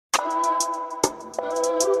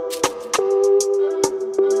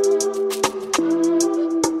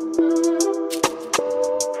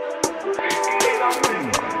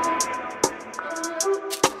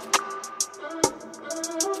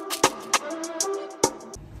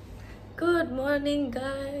Good morning,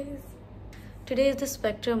 guys. Today is the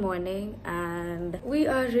Spectrum morning and we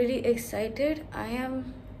are really excited. I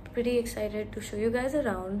am pretty excited to show you guys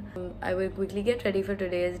around. I will quickly get ready for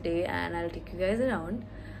today's day and I'll take you guys around.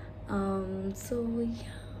 So yeah.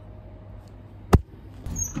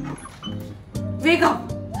 Wake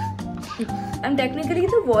up! I'm technically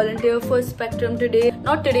the volunteer for Spectrum today.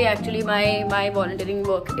 Not today actually, my volunteering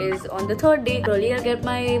work is on the third day. Probably I'll get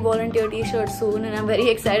my volunteer t-shirt soon and I'm very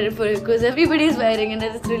excited for it because everybody's wearing it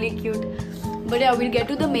and it's really cute. But yeah, we'll get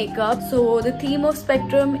to the makeup. So the theme of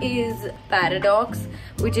Spectrum is paradox,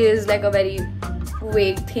 which is like a very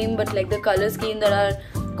vague theme, but like the color scheme that our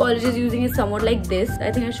college is using is somewhat like this.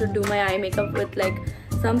 I think I should do my eye makeup with like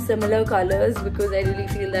some similar colors because I really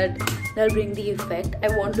feel that that'll bring the effect. I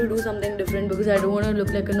want to do something different because I don't want to look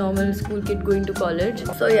like a normal school kid going to college.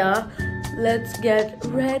 So yeah, let's get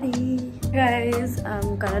ready. Guys,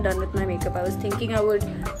 I'm kind of done with my makeup. I was thinking I would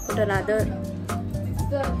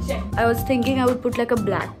put like a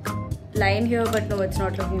black line here, but no, it's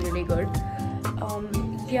not looking really good.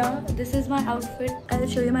 Yeah, this is my outfit. I'll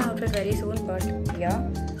show you my outfit very soon, but yeah,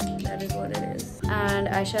 that is what it is. And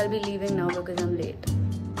I shall be leaving now because I'm late.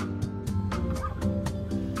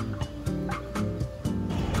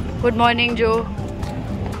 Good morning, Joe.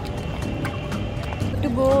 To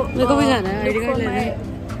go.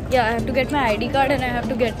 Yeah, I have to get my ID card and I have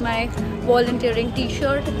to get my volunteering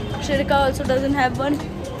t-shirt. Shamika also doesn't have one.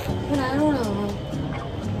 But I don't know.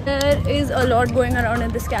 There is a lot going around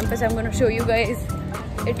in this campus. I'm going to show you guys.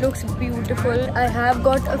 It looks beautiful. I have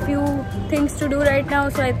got a few things to do right now,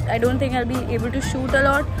 so I don't think I'll be able to shoot a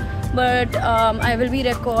lot. But I will be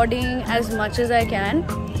recording as much as I can.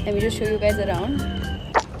 Let me just show you guys around.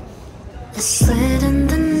 It's late in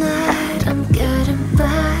the night, I'm getting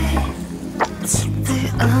by, to be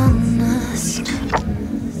honest.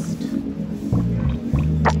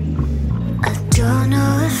 I don't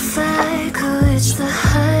know if I could reach the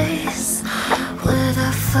heights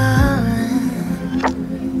without falling.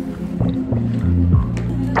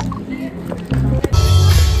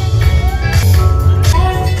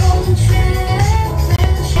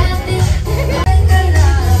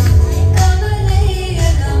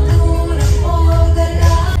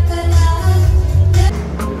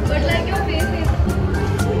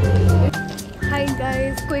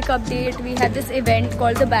 Quick update, we had this event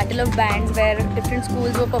called the Battle of Bands where different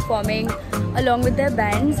schools were performing along with their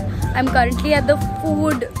bands. I'm currently at the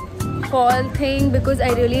food hall thing because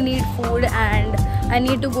I really need food and I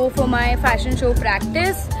need to go for my fashion show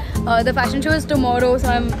practice. The fashion show is tomorrow, so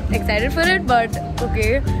I'm excited for it, but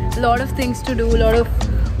okay, a lot of things to do, a lot of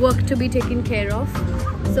work to be taken care of.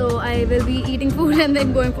 So I will be eating food and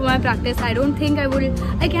then going for my practice. I don't think I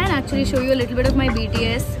can actually show you a little bit of my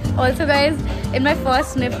BTS. Also guys, in my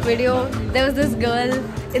first NIFT video, there was this girl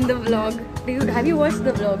in the vlog. Have you watched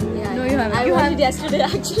the vlog? Yeah, no, you haven't. I watched it yesterday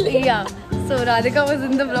actually. Yeah. So Radhika was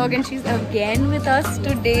in the vlog and she's again with us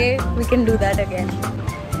today. We can do that again.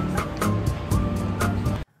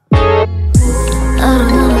 I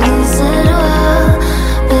don't wanna lose it all.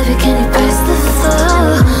 Baby, can you brace the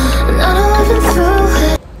fall? And I know I've been through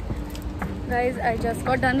it. Guys, I just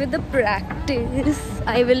got done with the practice.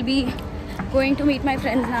 I will be going to meet my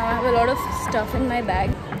friends now. I have a lot of stuff in my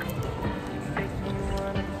bag.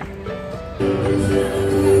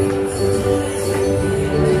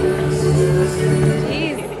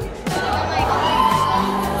 Jeez.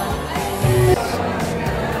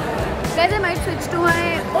 Guys, I might switch to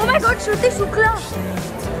my... Oh my god, Shruti Shukla!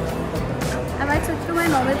 I might switch to my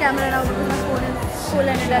normal camera now because my phone is full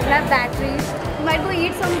and it doesn't have battery. I might go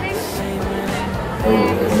eat something. We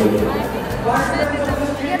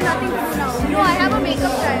have nothing to do now. No, I have a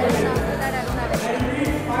makeup trial and after that I don't have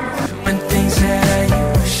anything. When things that I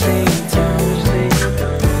usually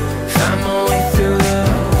don't find my way through the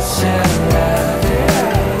hotel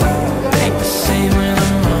lobby. Ain't the same when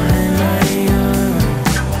I'm on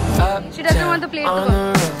my own. She doesn't want the plate to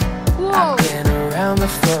go. Whoa! I've been around the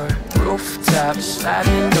floor, rooftops,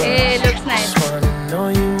 sliding doors. Hey, looks nice. Just wanna know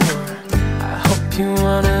you more. I hope you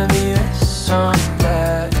wanna be with somebody.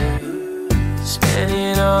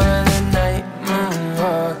 Spending all of the night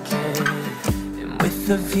moonwalking, and with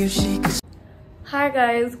a view she could. Hi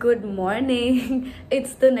guys, good morning.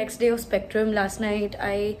 It's the next day of Spectrum. Last night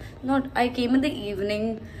I came in the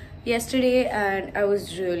evening yesterday and I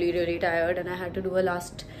was really tired and I had to do a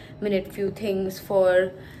last minute few things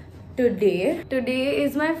for today. Today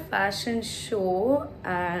is my fashion show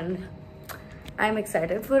and I'm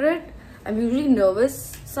excited for it. I'm usually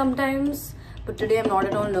nervous sometimes, but today I'm not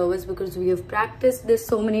at all nervous because we have practiced this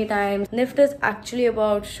so many times. NIFT is actually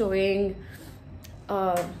about showing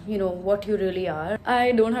you know, what you really are.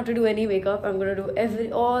 I don't have to do any makeup. I'm gonna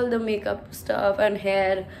do all the makeup stuff and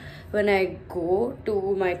hair when I go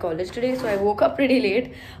to my college today. So I woke up pretty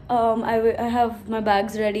late. I have my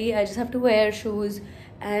bags ready. I just have to wear shoes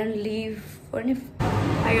and leave for NIFT.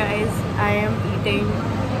 Hi guys, I am eating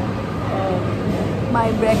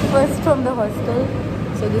my breakfast from the hostel.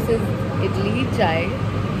 So this is idli, chai,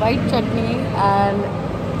 white chutney and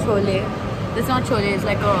chole. It's not chole, it's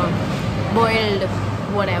like a boiled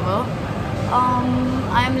whatever.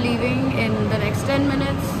 I'm leaving in the next 10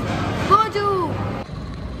 minutes. Goju!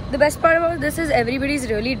 The best part about this is everybody's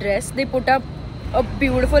really dressed. They put up a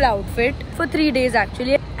beautiful outfit for 3 days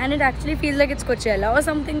actually, and it actually feels like it's Coachella or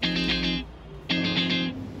something.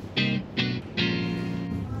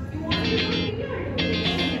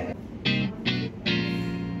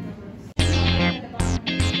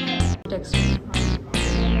 Text.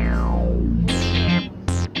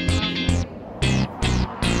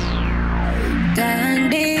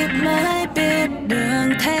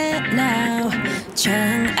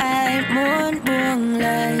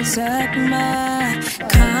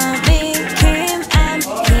 I'm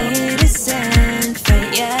here to send for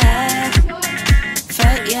ya,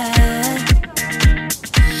 for ya.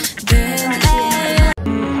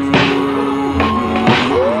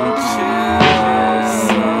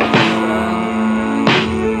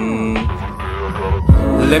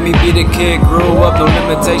 Let me be the kid, grew up, no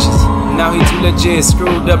limitations. Now he too legit,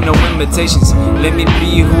 screwed up, no imitations. Let me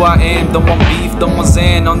be who I am, don't want beef, don't want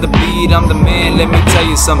sand on the beat, I'm the man, let me tell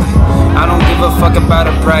you something. I don't give a fuck about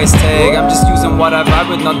a price tag, I'm just using what I vibe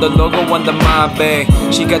with, not the logo under my bag.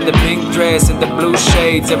 She got the pink dress and the blue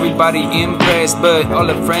shades, everybody impressed, but all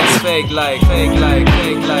her friends fake like, fake like,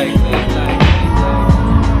 fake like, fake like.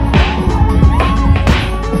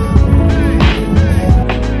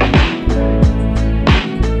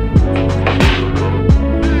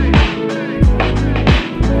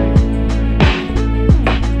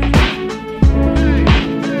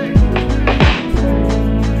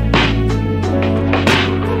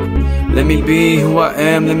 Let me be who I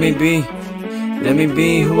am, let me be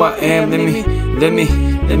who I am, let me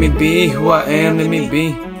be who I am, let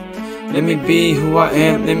me be who I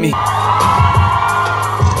am, let me.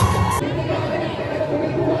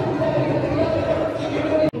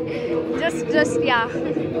 Just yeah.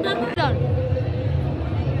 Done.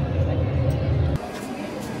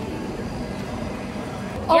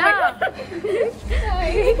 Oh yeah.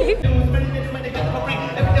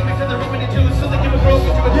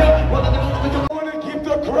 Keep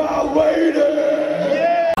the crowd waiting.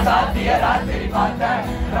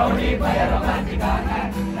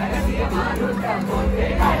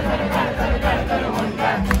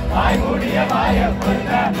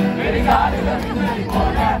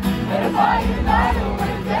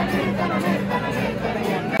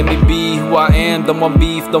 Let me be who I am, don't want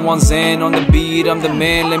beef, don't want zen on the beat, I'm the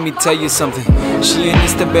man, let me tell you something. She ain't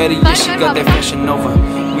Insta better, yeah, she got that fashion over.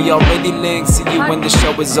 We already linked, see you when the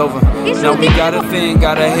show is over. Now we got a thing,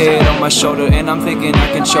 got a head on my shoulder, and I'm thinking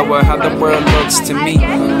I can show her how the world looks to me.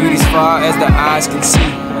 Beauty's far as the eyes can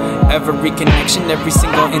see. Every connection, every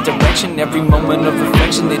single interaction, every moment of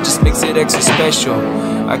affection, it just makes it extra special.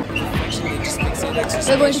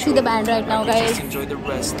 We're going to see the band right now, guys.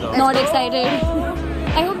 Not excited.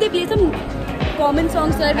 I hope they play some common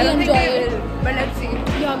songs so that we enjoy it. But let's see.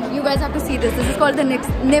 Yeah, you guys have to see this. This is called the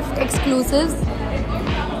NIFT Exclusives.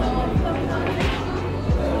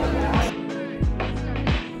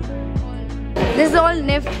 This is all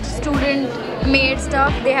NIFT student made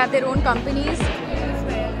stuff. They have their own companies.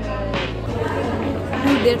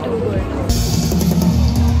 Dude, they're too good.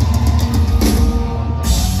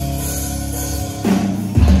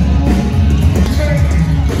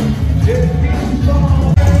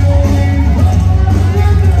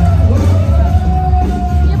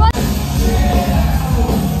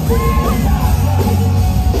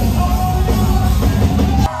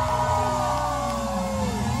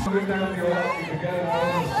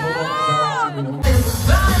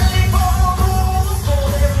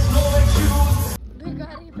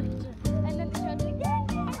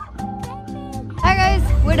 Hi guys,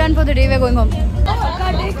 we're done for the day. We're going home.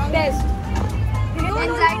 Test.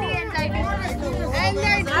 Anxiety.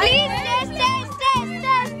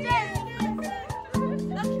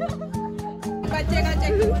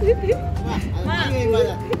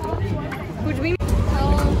 Please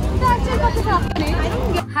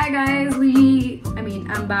Hi guys,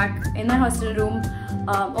 I'm back in my hostel room.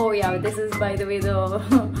 Oh yeah, this is by the way the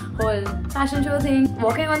whole fashion show thing.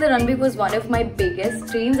 Walking on the runway was one of my biggest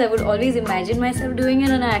dreams. I would always imagine myself doing it,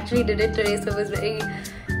 and I actually did it today, so it was very...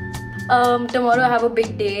 tomorrow I have a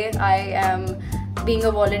big day. I am being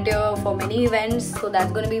a volunteer for many events, so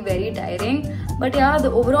that's going to be very tiring. But yeah,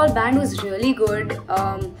 the overall band was really good.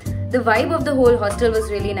 The vibe of the whole hostel was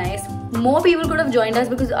really nice. More people could have joined us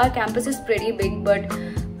because our campus is pretty big, but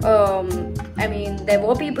I mean, there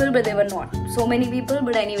were people, but there were not so many people.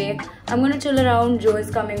 But anyway, I'm gonna chill around. Joe is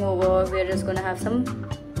coming over. We're just gonna have some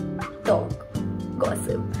talk,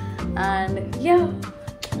 gossip, and yeah.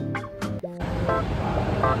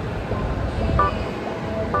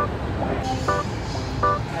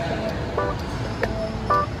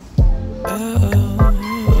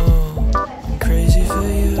 Crazy for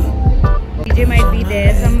you. DJ might be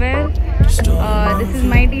there somewhere. This is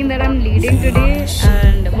my team that I'm leading today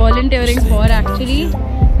and volunteering for actually.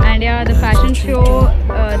 And yeah, the fashion show,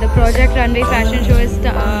 the Project Runway fashion show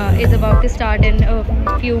is about to start in a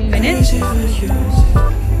few minutes.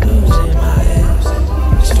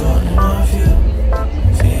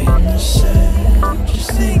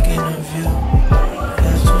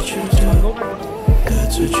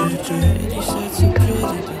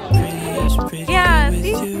 Yeah,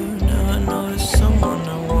 see?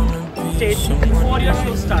 Before your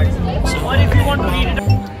show starts, or if you want to read it,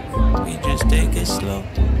 we just take it slow,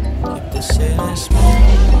 keep the sailing smooth.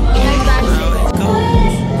 How it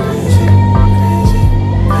goes,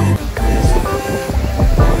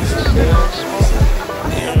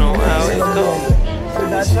 you know how it goes. so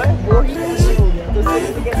that's why वो ही हो गया. तो सही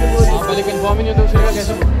से कैसे बोल? आप पहले कंफर्म ही नहीं तो उसका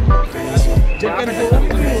कैसे जब कंफर्म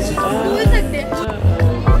बोल सकते हैं.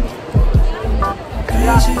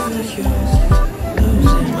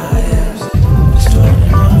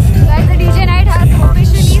 Guys, the DJ night has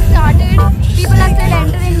officially started. People are still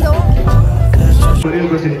entering though.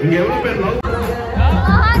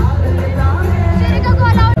 Shamika को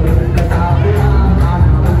allow.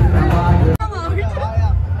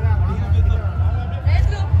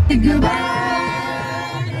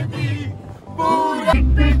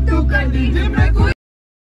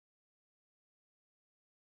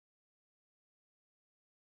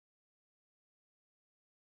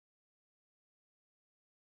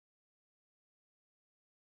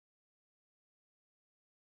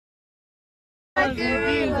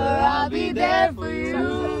 I'll be there for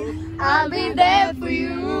you. I'll be there for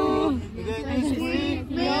you.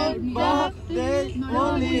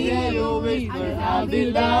 only hear your whisper. I'll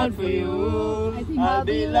be loud for you. I'll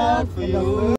be loud for you.